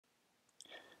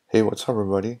Hey, what's up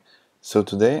everybody? So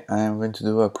today I am going to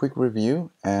do a quick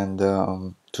review and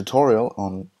tutorial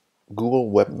on Google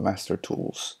Webmaster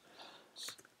tools.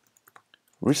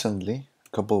 Recently,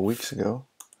 a couple of weeks ago,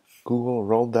 Google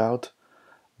rolled out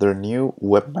their new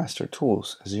Webmaster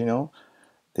tools. As you know,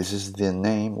 this is the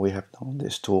name we have known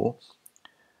this tool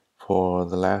for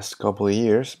the last couple of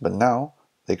years, but now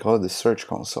they call it the Search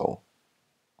Console.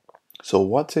 So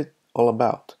what's it all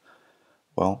about?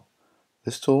 Well,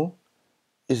 this tool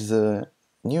is the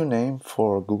new name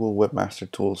for Google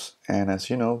Webmaster Tools, and as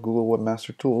you know, Google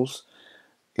Webmaster Tools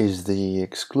is the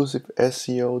exclusive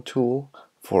SEO tool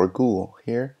for Google.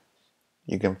 Here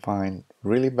you can find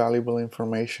really valuable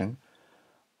information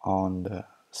on the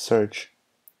search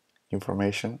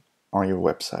information on your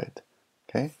website.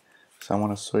 Okay, so I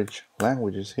want to switch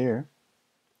languages here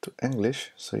to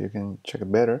English so you can check it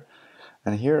better,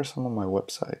 and here are some of my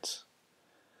websites.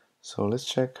 So let's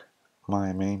check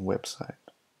my main website.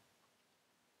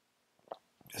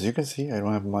 As you can see, I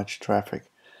don't have much traffic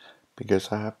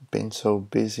because I have been so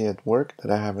busy at work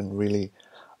that I haven't really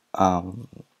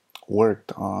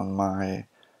worked on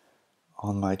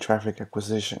my traffic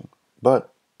acquisition.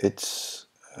 But it's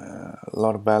a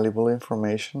lot of valuable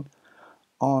information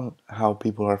on how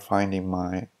people are finding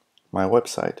my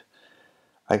website.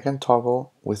 I can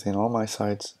toggle within all my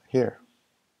sites here,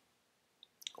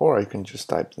 or I can just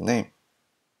type the name.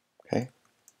 Okay,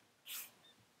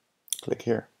 click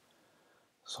here,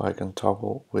 so I can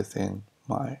toggle within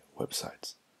my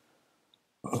websites.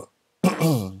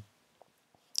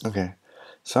 Okay,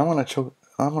 so I'm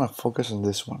gonna focus on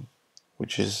this one,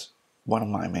 which is one of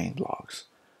my main blogs.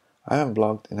 I haven't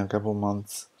blogged in a couple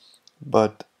months,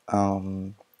 but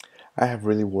I have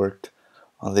really worked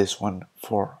on this one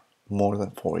for more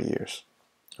than 4 years.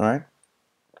 All right.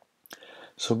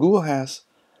 So Google has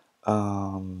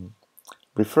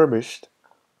refurbished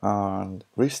and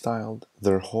restyled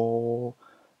their whole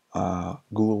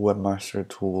Google Webmaster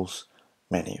Tools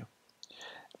menu.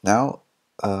 Now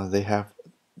they have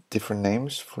different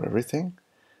names for everything.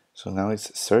 So now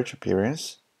it's search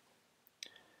appearance,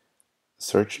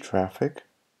 search traffic,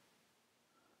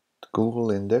 the Google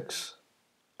index,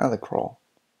 and the crawl.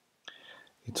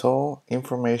 It's all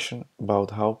information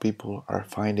about how people are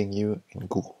finding you in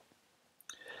Google.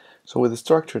 So with the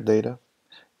structured data,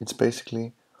 it's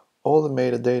basically all the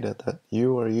metadata that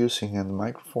you are using and the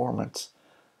microformats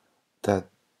that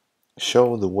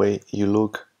show the way you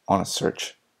look on a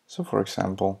search. So for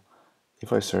example,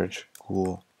 if I search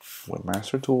Google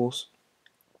Webmaster Tools,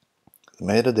 the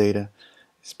metadata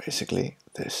is basically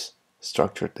this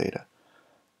structured data.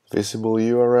 Visible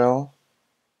URL,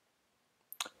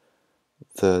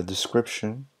 the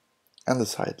description, and the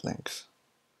site links.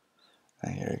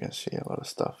 And here you can see a lot of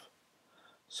stuff.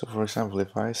 So for example,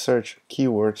 if I search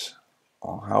keywords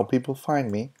on how people find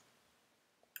me,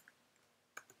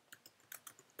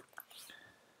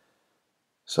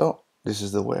 so this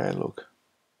is the way I look.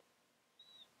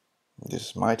 This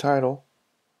is my title,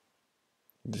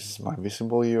 this is my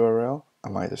visible URL,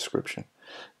 and my description.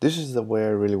 This is the way I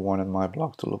really wanted my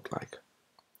blog to look like.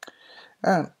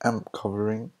 And I'm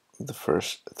covering the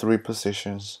first 3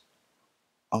 positions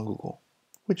on Google,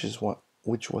 which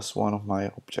was one of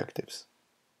my objectives.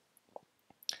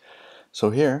 So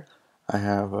here I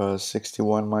have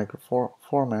 61 micro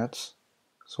formats,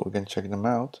 so we can check them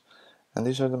out. And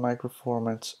these are the micro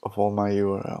formats of all my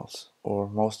URLs, or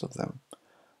most of them,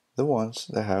 the ones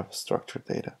that have structured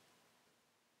data.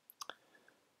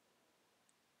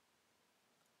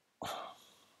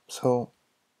 So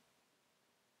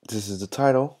this is the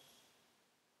title,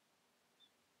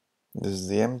 this is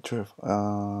the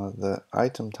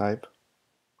item type,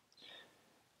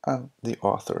 and the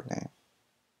author name.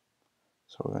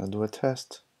 So we're gonna do a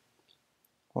test.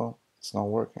 Well, it's not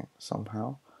working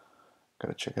somehow.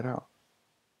 Gotta check it out.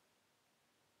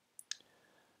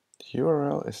 The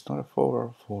URL is not a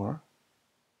 404.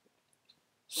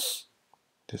 This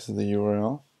is the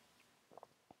URL,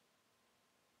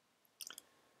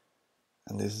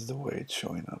 and this is the way it's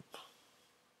showing up.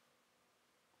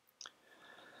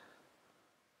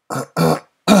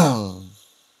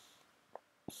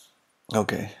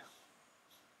 Okay.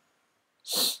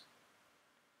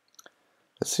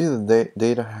 Let's see the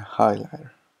data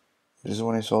highlighter. This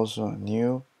one is also a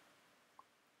new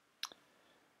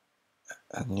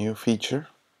feature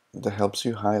that helps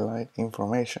you highlight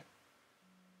information.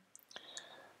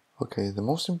 Okay, the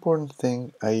most important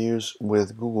thing I use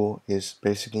with Google is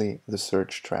basically the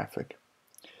search traffic.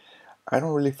 I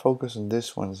don't really focus on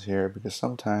these ones here because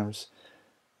sometimes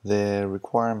the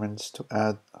requirements to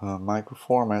add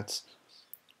microformats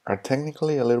are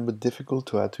technically a little bit difficult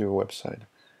to add to your website.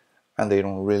 and they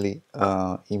don't really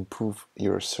improve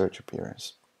your search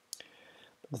appearance.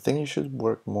 But the thing you should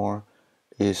work more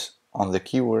is on the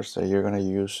keywords that you're going to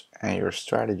use and your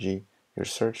strategy, your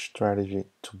search strategy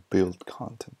to build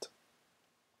content.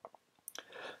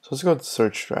 So let's go to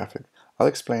search traffic. I'll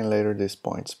explain later these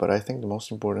points, but I think the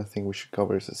most important thing we should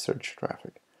cover is the search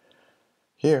traffic.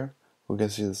 Here we can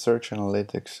see the search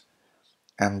analytics,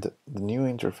 and the new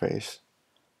interface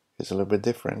is a little bit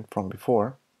different from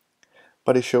before,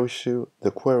 but it shows you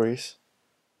the queries,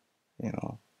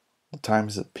 the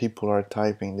times that people are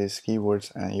typing these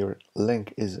keywords and your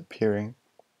link is appearing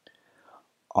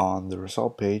on the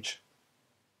result page.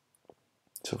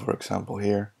 So for example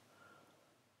here,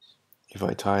 if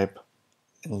I type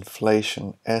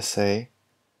inflation essay,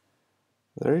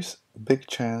 there is a big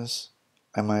chance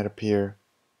I might appear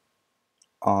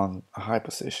on a high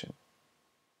position.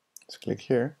 Let's click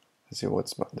here and see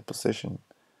what's about the position.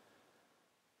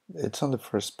 It's on the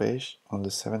first page on the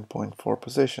 7.4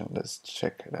 position. Let's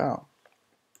check it out.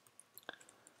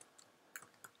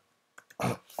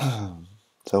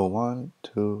 So 1,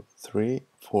 2, 3,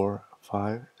 4,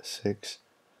 5, 6,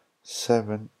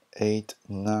 7, 8,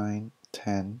 9,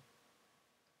 10.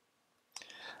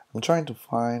 I'm trying to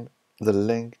find the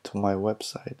link to my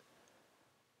website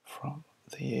from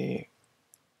the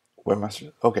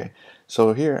Webmaster. Okay,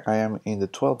 so here I am in the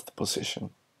 12th position.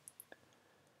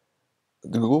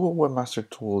 The Google Webmaster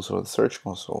Tools or the Search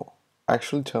Console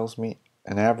actually tells me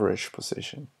an average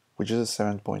position, which is a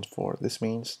 7.4. This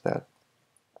means that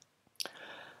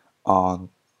on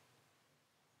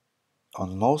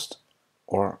most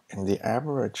or in the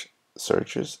average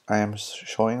searches, I am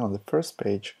showing on the first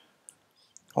page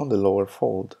on the lower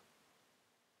fold.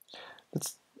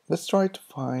 Let's try to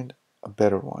find a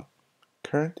better one.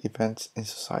 Current events in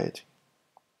society.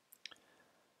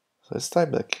 So let's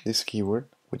type this keyword,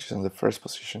 which is in the first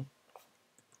position.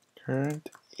 Current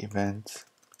events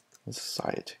in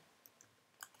society.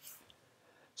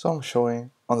 So I'm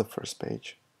showing on the first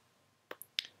page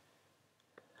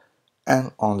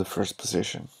and on the first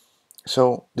position.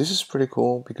 So this is pretty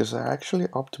cool because I actually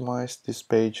optimized this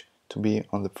page to be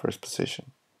on the first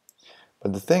position.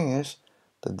 But the thing is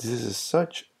that this is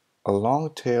such a long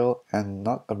tail and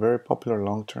not a very popular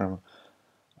long-term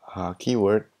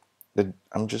keyword that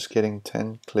I'm just getting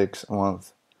 10 clicks a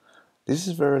month. This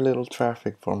is very little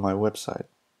traffic for my website.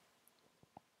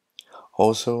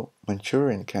 Also,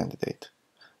 Manchurian candidate.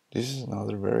 This is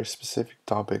another very specific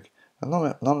topic that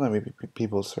not many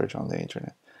people search on the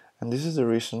internet. And this is the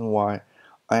reason why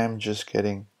I am just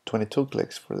getting 22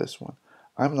 clicks for this one.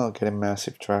 I'm not getting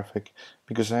massive traffic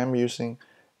because I am using,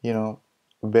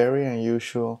 very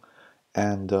unusual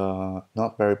and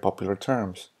not very popular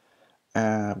terms.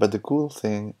 But the cool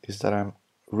thing is that I'm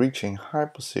reaching high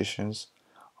positions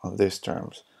on these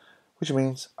terms, which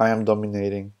means I am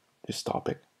dominating this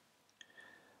topic.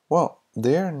 Well,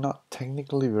 they are not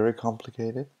technically very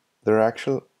complicated. They're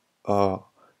actual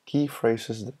key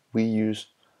phrases that we use,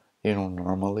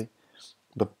 normally.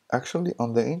 But actually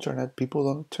on the internet, people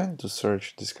don't tend to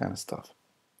search this kind of stuff.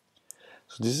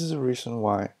 So this is the reason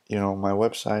why, my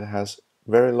website has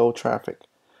very low traffic.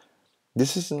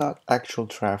 This is not actual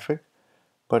traffic,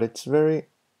 but it's very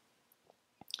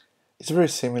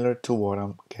similar to what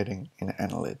I'm getting in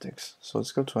analytics. So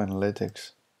let's go to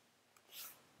analytics.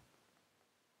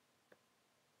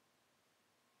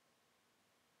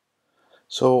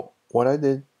 So what I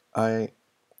did, I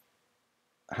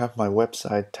have my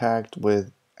website tagged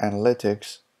with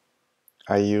analytics.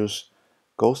 I use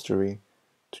Ghostery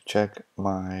to check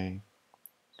my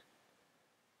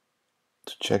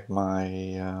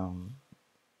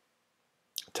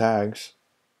tags,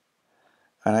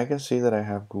 and I can see that I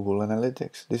have Google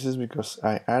Analytics. This is because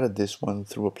I added this one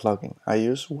through a plugin. I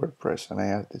use WordPress and I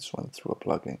added this one through a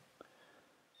plugin.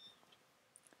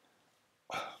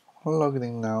 I'm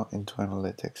logging now into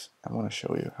Analytics. I'm going to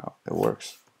show you how it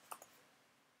works.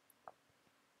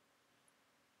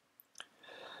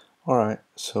 Alright,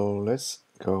 so let's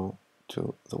go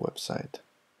to the website.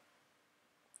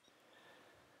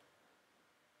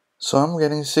 So I'm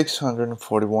getting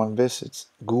 641 visits.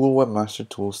 Google Webmaster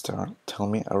Tools tell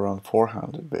me around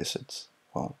 400 visits.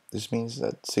 Well, this means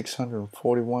that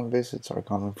 641 visits are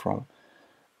coming from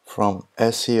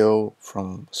SEO,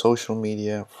 from social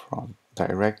media, from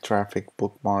direct traffic,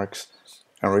 bookmarks,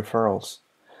 and referrals.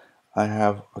 I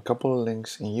have a couple of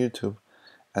links in YouTube,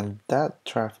 and that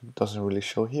traffic doesn't really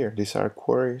show here. These are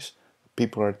queries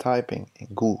people are typing in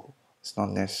Google. It's not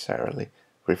necessarily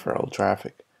referral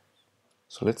traffic.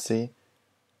 So let's see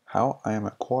how I am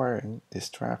acquiring this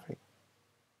traffic.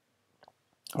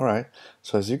 Alright,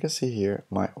 so as you can see here,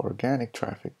 my organic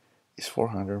traffic is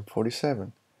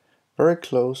 447. very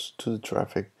close to the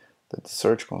traffic that the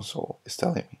Search Console is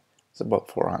telling me. It's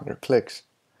about 400 clicks.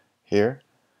 Here,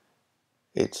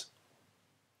 it's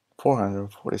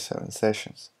 447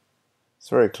 sessions. It's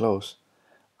very close.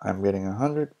 I'm getting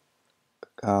 100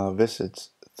 visits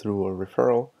through a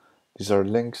referral. These are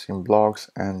links in blogs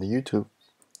and YouTube.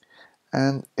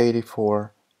 And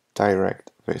 84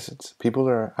 direct visits. People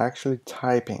are actually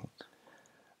typing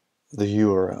the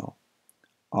URL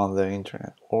on the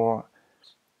internet or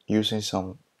using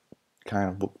some kind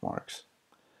of bookmarks.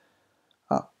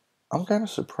 I'm kind of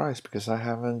surprised because I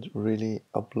haven't really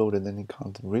uploaded any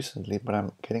content recently, but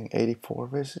I'm getting 84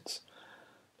 visits.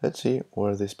 Let's see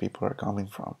where these people are coming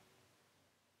from.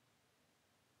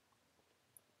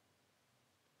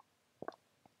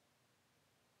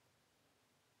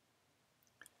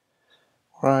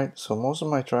 Alright, so most of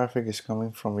my traffic is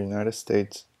coming from the United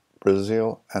States,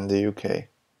 Brazil, and the UK.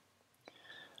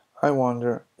 I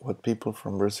wonder what people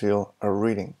from Brazil are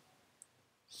reading.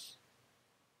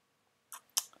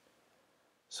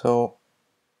 So,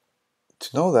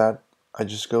 to know that, I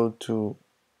just go to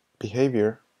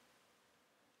behavior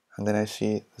and then I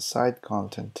see the site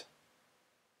content.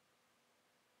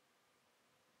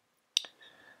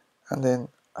 And then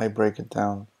I break it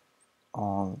down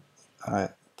on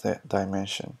the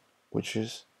dimension, which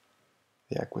is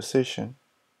the acquisition.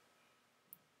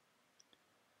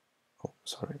 Oh,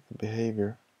 sorry, the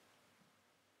behavior.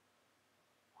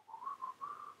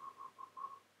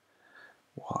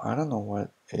 Well, I don't know what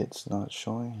it's not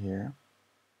showing here.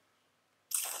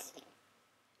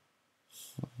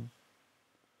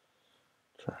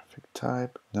 Traffic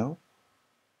type, no.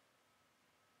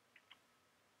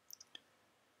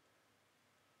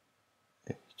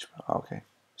 Okay,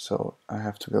 so I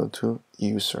have to go to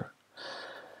user.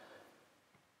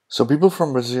 So people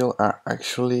from Brazil are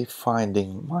actually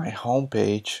finding my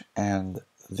homepage and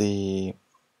this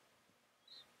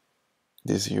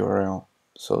URL.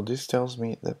 So this tells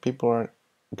me that people are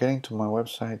getting to my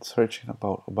website searching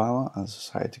about Obama and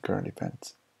society current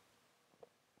events.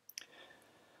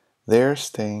 They're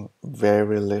staying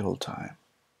very little time.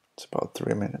 It's about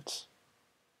 3 minutes.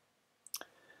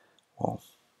 Well,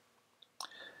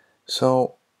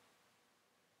 so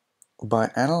by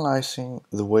analyzing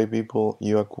the way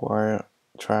you acquire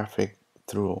traffic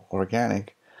through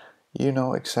organic, you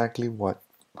know exactly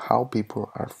how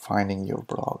people are finding your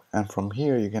blog, and from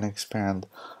here you can expand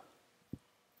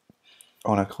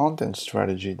on a content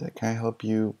strategy that can help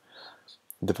you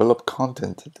develop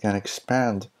content that can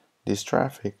expand this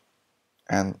traffic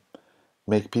and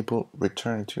make people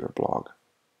return to your blog.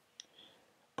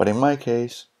 But in my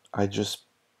case, I just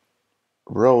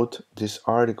wrote this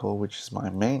article, which is my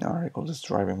main article that's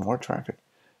driving more traffic,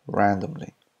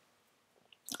 randomly.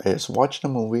 I just watched a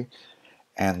movie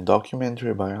and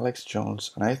documentary by Alex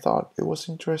Jones, and I thought it was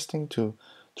interesting to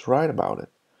write about it.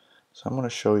 So I'm going to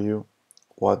show you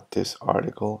what this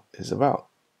article is about.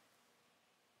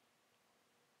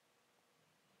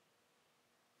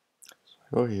 So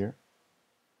I go here,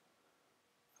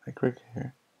 I click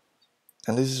here,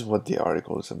 and this is what the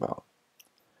article is about.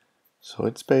 So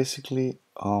it's basically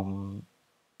quoting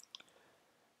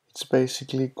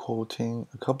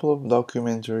a couple of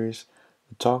documentaries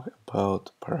that talk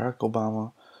about Barack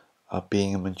Obama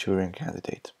being a Manchurian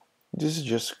candidate. This is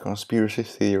just conspiracy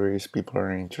theories, people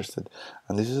are interested,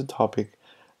 and this is a topic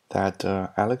that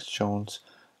Alex Jones,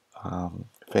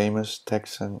 famous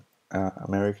Texan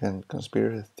American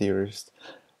conspiracy theorist,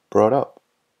 brought up.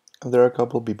 And there are a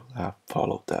couple of people that have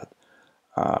followed that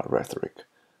rhetoric,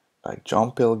 like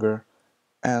John Pilger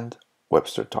and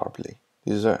Webster Tarpley.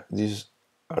 These are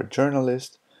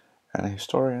journalists and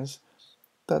historians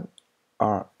that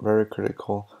are very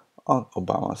critical on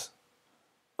Obama's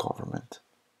government.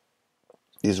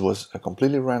 This was a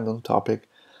completely random topic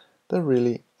that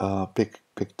really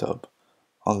picked up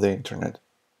on the internet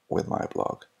with my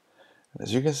blog. And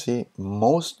as you can see,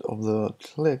 most of the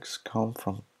clicks come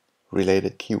from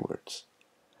related keywords.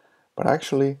 But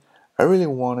actually, I really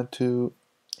wanted to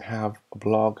have a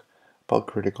blog about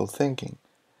critical thinking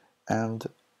and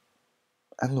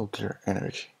nuclear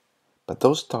energy. But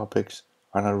those topics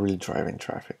are not really driving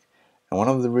traffic. And one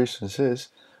of the reasons is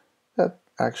that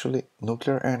actually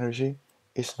nuclear energy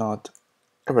is not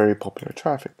a very popular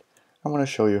traffic. I'm going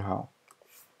to show you how,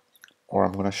 or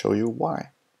I'm going to show you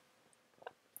why.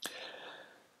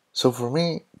 So for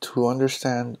me to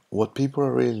understand what people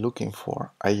are really looking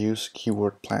for, I use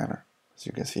Keyword Planner, as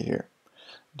you can see here.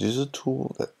 This is a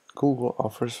tool that Google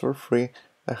offers for free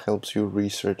that helps you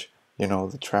research,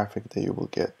 the traffic that you will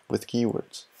get with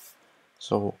keywords.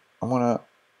 So I'm going to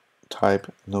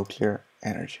type nuclear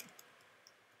energy.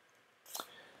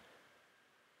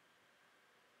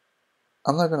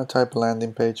 I'm not going to type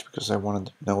landing page because I want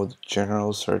to know the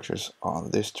general searches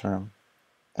on this term,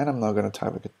 and I'm not going to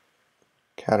type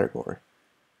a category.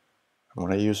 I'm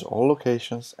going to use all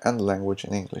locations and language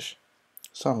in English.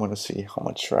 So I'm going to see how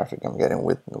much traffic I'm getting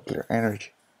with nuclear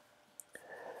energy.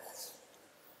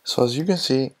 So as you can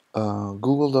see,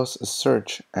 Google does a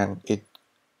search and it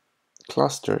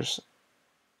clusters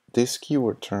this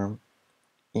keyword term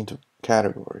into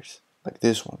categories, like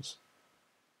these ones.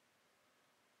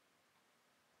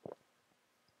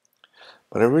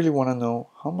 But I really want to know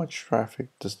how much traffic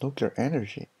does nuclear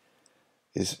energy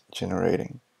is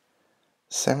generating.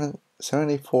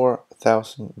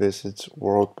 74,000 visits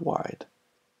worldwide.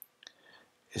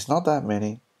 It's not that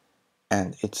many,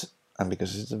 and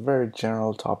because it's a very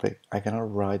general topic, I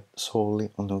cannot write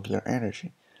solely on nuclear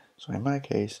energy. So in my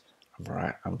case,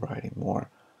 I'm writing more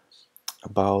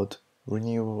about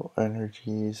renewable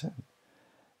energies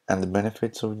and the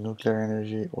benefits of nuclear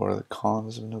energy or the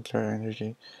cons of nuclear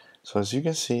energy. So as you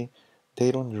can see,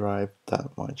 they don't drive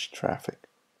that much traffic.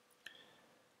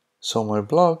 So my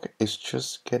blog is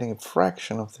just getting a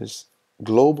fraction of this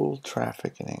global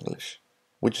traffic in English,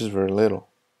 which is very little.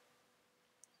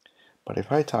 But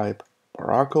if I type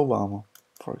Barack Obama,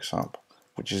 for example,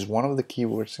 which is one of the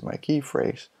keywords in my key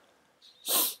phrase,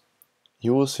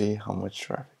 you will see how much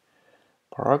traffic.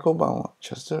 Barack Obama,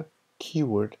 just a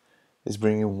keyword, is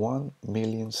bringing 1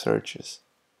 million searches.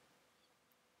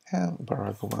 And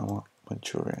Barack Obama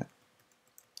Manchurian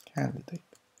candidate.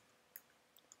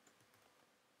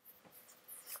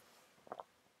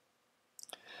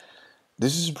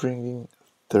 This is bringing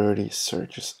 30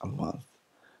 searches a month,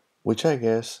 which I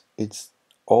guess it's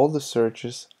all the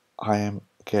searches I am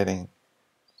getting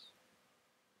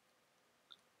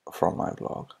from my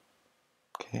blog.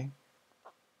 Okay.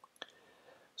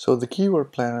 So the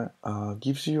keyword planner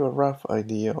gives you a rough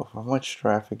idea of how much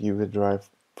traffic you could drive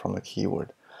from a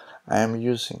keyword. I am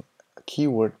using a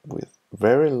keyword with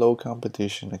very low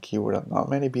competition, a keyword that not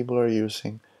many people are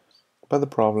using, but the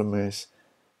problem is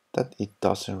that it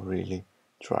doesn't really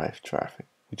drive traffic,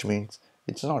 which means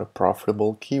it's not a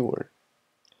profitable keyword.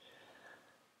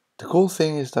 The cool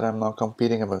thing is that I'm not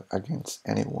competing against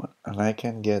anyone and I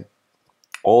can get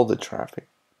all the traffic.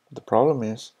 The problem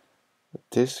is that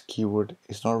this keyword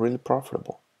is not really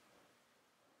profitable.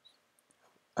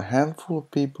 A handful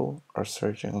of people are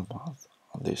searching a month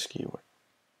on this keyword.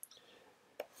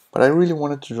 But I really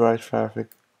wanted to drive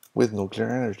traffic with nuclear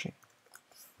energy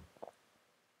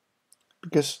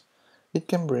because it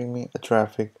can bring me a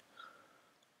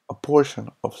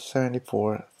portion of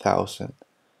 74,000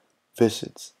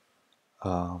 visits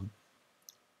a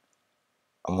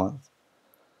month.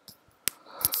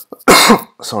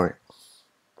 Sorry.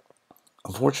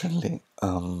 Unfortunately,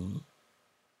 I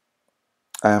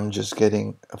am just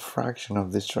getting a fraction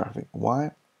of this traffic.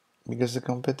 Why? Because the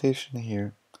competition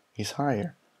here is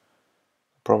higher.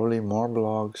 Probably more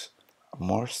blogs,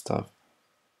 more stuff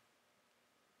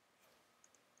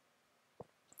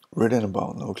written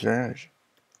about nuclear energy.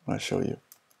 I'll show you.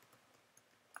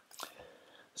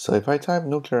 So if I type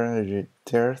nuclear energy,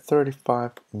 there are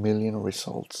 35 million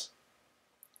results.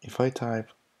 If I type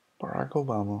Barack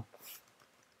Obama,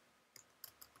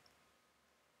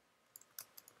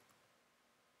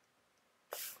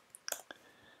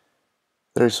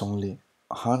 there is only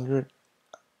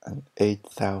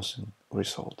 108,000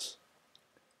 results.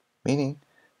 Meaning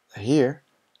that here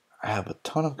I have a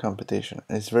ton of competition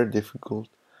and it's very difficult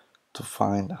to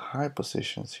find high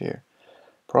positions here.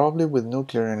 Probably with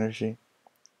nuclear energy,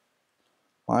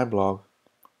 my blog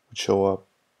would show up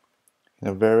in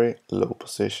a very low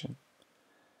position.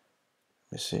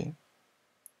 Let me see.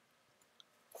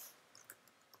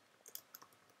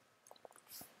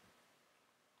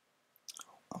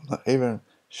 I'm not even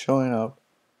showing up.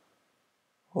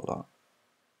 Hold on.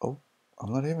 Oh,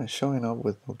 I'm not even showing up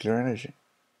with nuclear energy.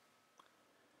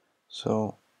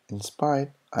 So, in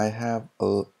spite, I have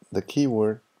the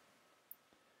keyword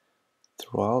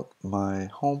throughout my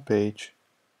homepage.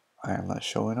 I am not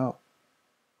showing up.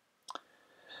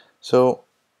 So,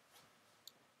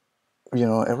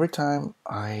 every time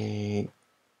I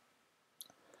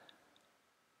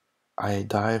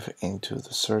dive into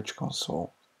the search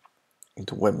console,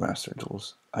 into Webmaster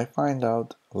tools, I find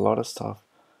out a lot of stuff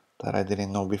that I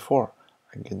didn't know before.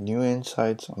 I get new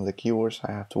insights on the keywords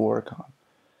I have to work on.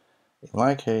 In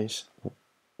my case,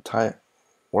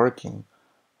 working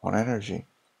on energy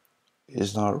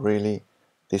is not really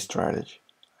the strategy.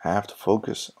 I have to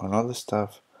focus on other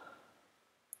stuff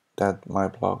that my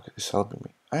blog is helping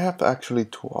me. I have actually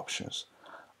two options.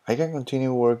 I can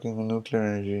continue working on nuclear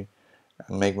energy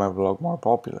and make my blog more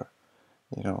popular,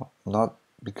 not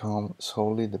become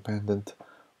solely dependent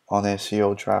on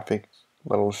SEO traffic,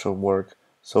 but also work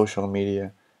social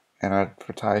media and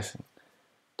advertising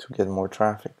to get more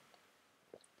traffic.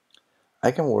 I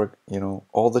can work,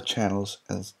 all the channels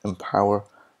and empower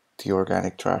the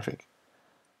organic traffic,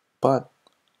 but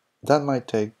that might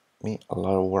take me a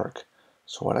lot of work.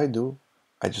 So what I do,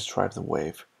 I just ride the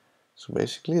wave. So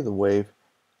basically the wave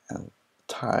and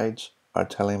tides are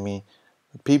telling me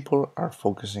that people are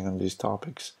focusing on these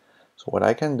topics. So what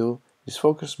I can do is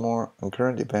focus more on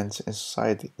current events in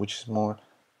society, which is more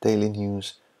daily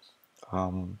news,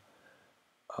 um,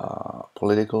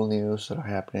 political news that are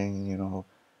happening,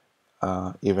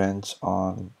 events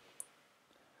on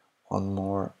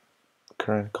more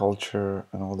current culture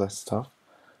and all that stuff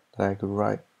that I could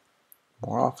write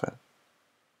more often,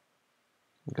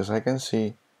 because I can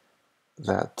see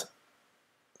that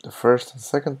the first and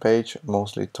second page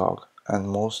mostly talk and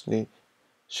mostly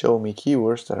show me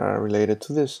keywords that are related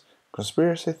to this.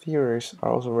 Conspiracy theories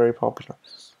are also very popular.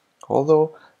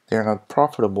 Although they are not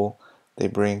profitable, they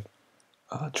bring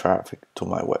traffic to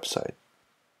my website.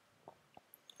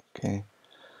 Okay,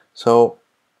 so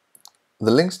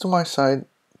the links to my site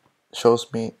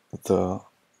shows me the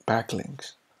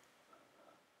backlinks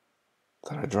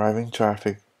that are driving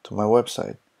traffic to my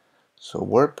website. So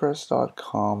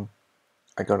WordPress.com,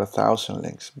 I got 1,000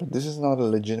 links, but this is not a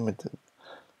legitimate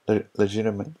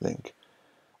link.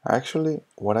 Actually,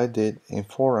 what I did in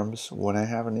forums, when I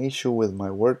have an issue with my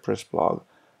WordPress blog,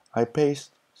 I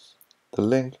paste the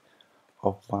link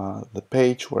of the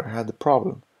page where I had the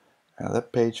problem, and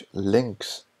that page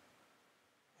links,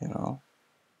 to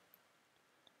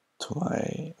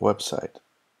my website.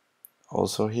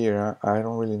 Also here, I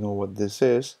don't really know what this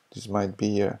is. This might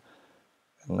be an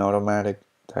automatic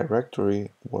directory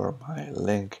where my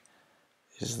link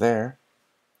is there.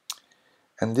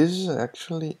 And this is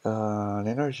actually an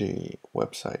energy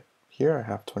website. Here I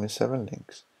have 27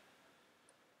 links.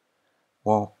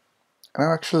 Well, I'm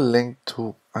actually linked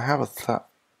to, I have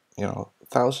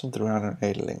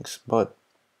 1,308 links, but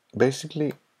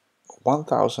basically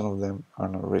 1,000 of them are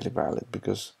not really valid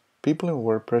because people in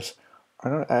WordPress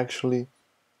are not actually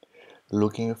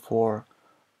looking for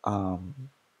current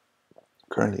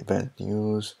event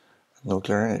news,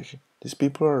 nuclear energy. These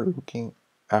people are looking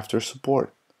after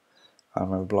support.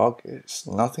 My blog is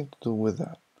nothing to do with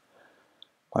that.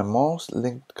 My most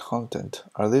linked content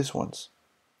are these ones.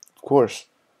 Of course,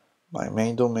 my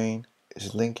main domain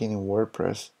is linking in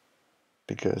WordPress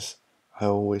because I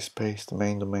always paste the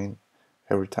main domain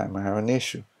every time I have an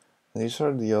issue. And these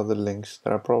are the other links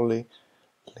that are probably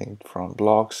linked from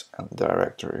blogs and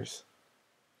directories.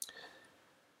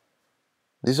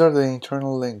 These are the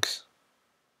internal links.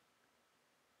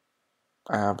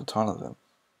 I have a ton of them.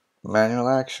 Manual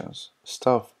actions,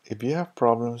 stuff. If you have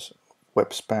problems,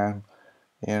 web spam,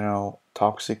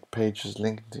 toxic pages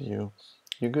linked to you,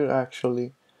 you could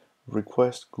actually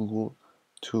request Google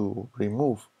to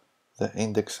remove the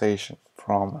indexation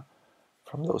from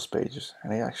those pages,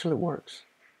 and it actually works.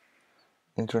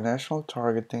 International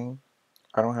targeting,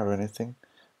 I don't have anything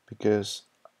because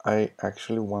I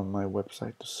actually want my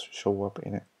website to show up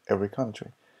in every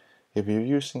country. If you're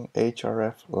using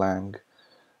hreflang,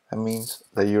 that means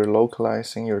that you're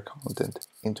localizing your content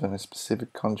into a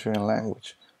specific country and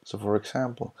language. So for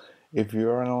example, if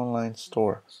you're an online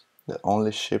store that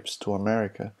only ships to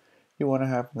America, you want to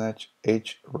have an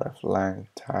hreflang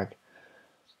tag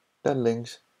that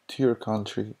links to your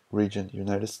country, region,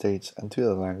 United States, and to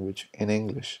the language in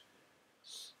English.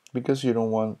 Because you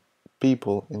don't want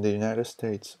people in the United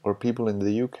States or people in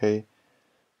the UK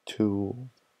to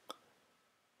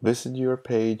visit your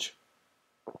page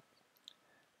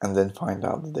and then find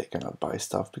out that they cannot buy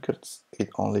stuff because it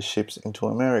only ships into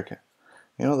America.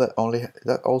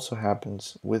 That also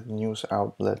happens with news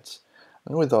outlets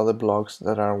and with other blogs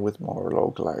that are with more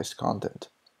localized content.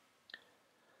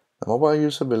 The mobile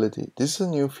usability, this is a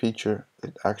new feature.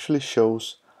 It actually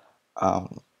shows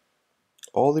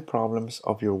all the problems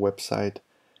of your website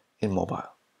in mobile.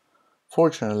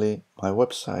 Fortunately, my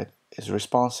website is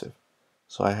responsive,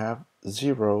 so I have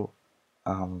zero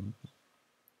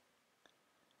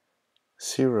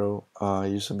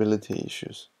usability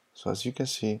issues. So as you can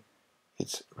see,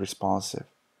 it's responsive.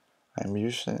 I'm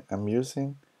using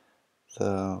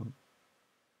the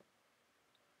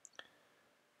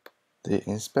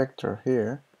inspector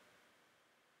here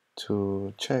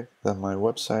to check that my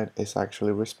website is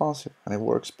actually responsive, and it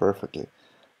works perfectly.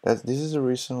 This is the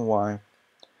reason why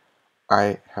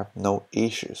I have no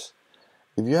issues.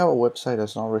 If you have a website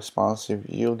that's not responsive,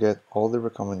 you'll get all the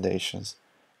recommendations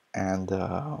and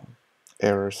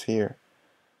errors here.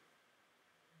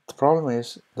 The problem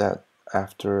is that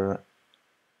after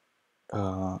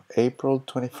April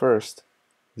 21st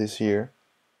this year,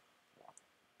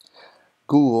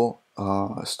 Google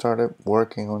started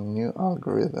working on a new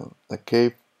algorithm that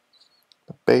gave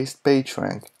the base page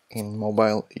rank in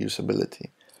mobile usability.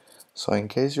 So in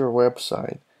case your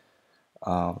website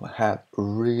had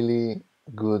really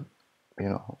good,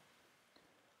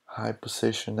 high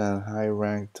position and high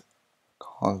ranked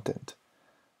content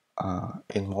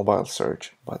in mobile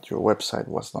search, but your website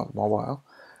was not mobile,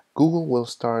 Google will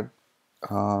start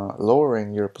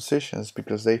lowering your positions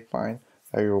because they find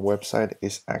that your website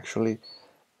is actually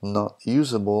not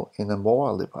usable in a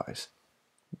mobile device,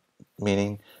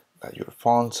 meaning that your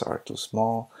fonts are too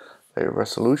small, that your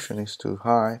resolution is too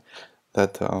high,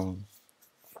 that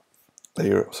that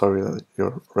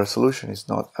your resolution is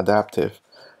not adaptive,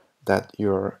 that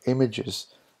your images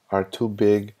are too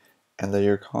big, and that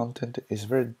your content is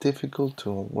very difficult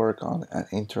to work on and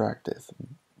interactive.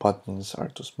 Buttons are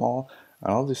too small,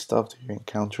 and all this stuff that you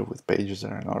encounter with pages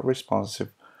that are not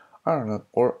responsive are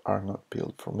not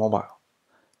built for mobile.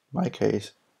 In my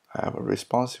case, I have a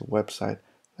responsive website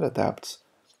that adapts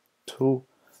to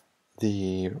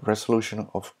the resolution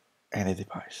of any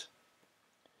device.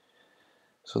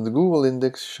 So the Google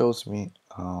index shows me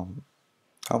how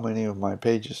many of my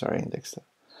pages are indexed.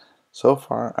 So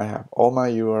far, I have all my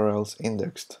URLs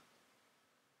indexed.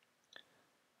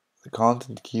 The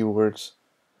content keywords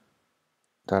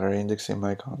that are indexing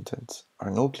my contents are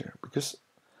nuclear because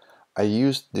I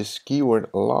used this keyword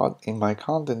a lot in my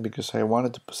content because I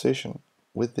wanted to position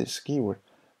with this keyword.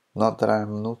 Not that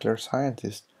I'm a nuclear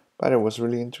scientist, but I was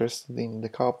really interested in the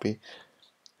copy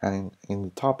and in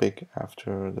the topic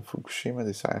after the Fukushima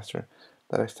disaster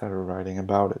that I started writing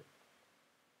about it.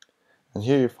 And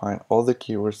here you find all the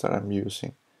keywords that I'm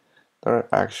using that are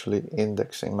actually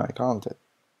indexing my content.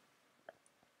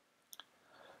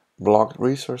 Blocked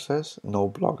resources, no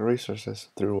blocked resources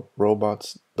through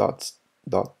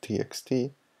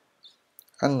robots.txt,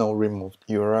 and no removed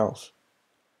URLs,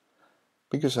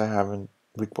 because I haven't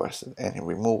requested any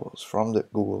removals from the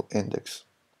Google index.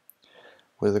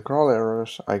 With the crawl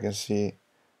errors, I can see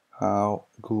how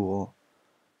Google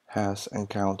has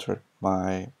encountered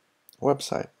my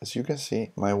website. As you can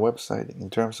see, my website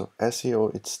in terms of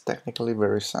SEO, it's technically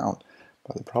very sound,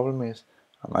 but the problem is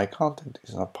my content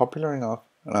is not popular enough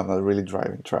and I'm not really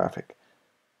driving traffic.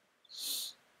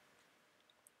 This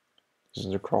is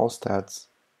the crawl stats.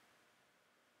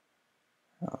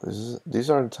 These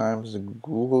are the times that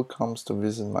Google comes to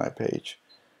visit my page.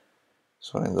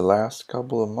 So in the last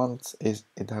couple of months, it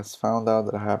has found out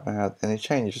that I haven't had any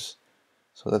changes.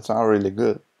 So that's not really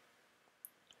good.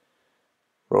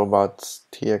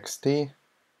 Robots.txt,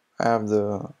 I have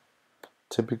the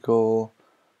typical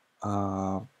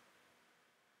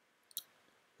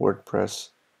WordPress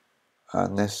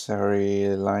necessary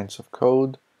lines of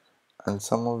code and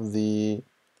some of the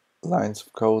lines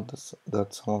of code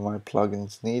that some of my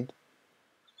plugins need,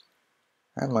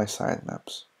 and my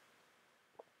sitemaps.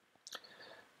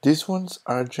 These ones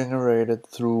are generated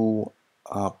through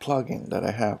a plugin that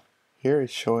I have. Here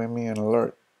it's showing me an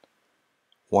alert.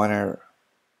 One error.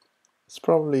 It's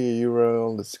probably a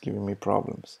URL that's giving me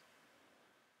problems.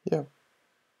 Yeah.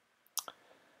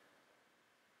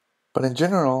 But in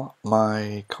general,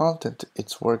 my content,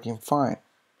 it's working fine.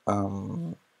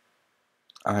 I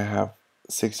have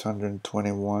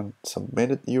 621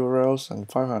 submitted URLs and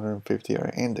 550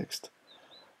 are indexed.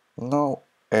 No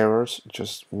errors,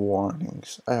 just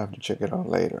warnings. I have to check it out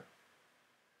later.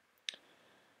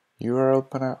 URL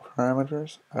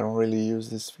parameters, I don't really use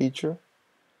this feature.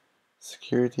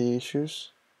 Security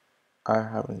issues, I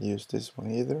haven't used this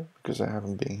one either because I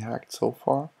haven't been hacked so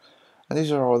far. And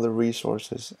these are all the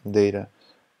resources and data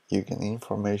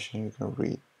information you can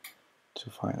read to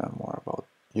find out more about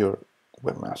your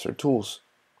Webmaster tools.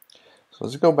 So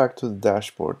let's go back to the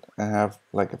dashboard and have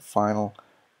like a final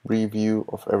review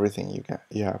of everything you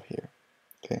have here.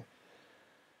 Okay.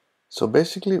 So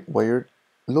basically what you're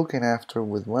looking after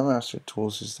with Webmaster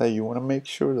tools is that you want to make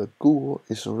sure that Google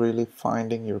is really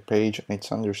finding your page and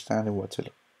it's understanding what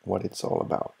it's all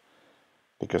about.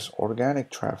 Because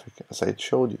organic traffic, as I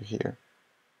showed you here,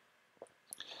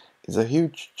 is a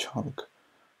huge chunk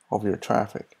of your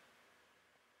traffic.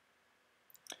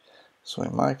 So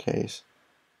in my case,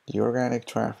 the organic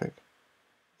traffic,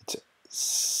 it's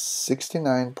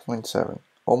 69.7,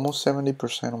 almost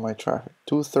 70% of my traffic,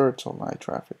 2/3 of my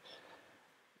traffic,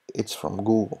 it's from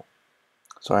Google.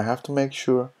 So I have to make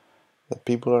sure that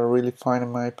people are really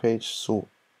finding my page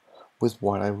with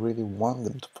what I really want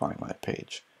them to find my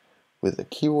page, with the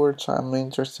keywords I'm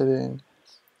interested in,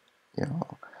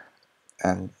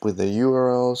 and with the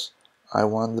URLs I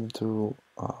want them to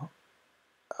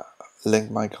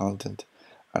link my content,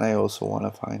 and I also want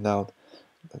to find out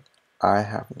that I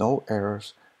have no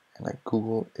errors and that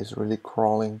Google is really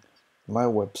crawling my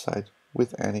website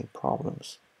with any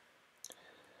problems.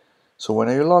 So when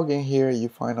you log in here, you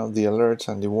find out the alerts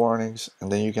and the warnings,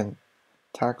 and then you can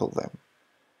tackle them.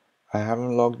 I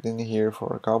haven't logged in here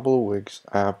for a couple of weeks.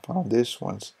 I have found these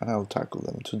ones and I'll tackle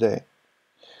them today.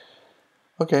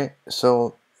 Okay,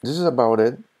 so this is about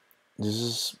it. This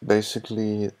is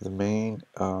basically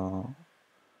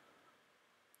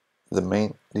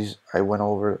I went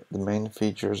over the main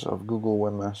features of Google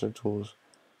Webmaster Tools.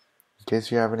 In case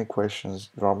you have any questions,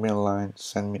 drop me a line,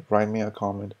 write me a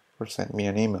comment, or send me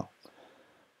an email.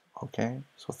 Okay,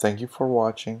 so thank you for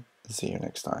watching and see you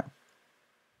next time.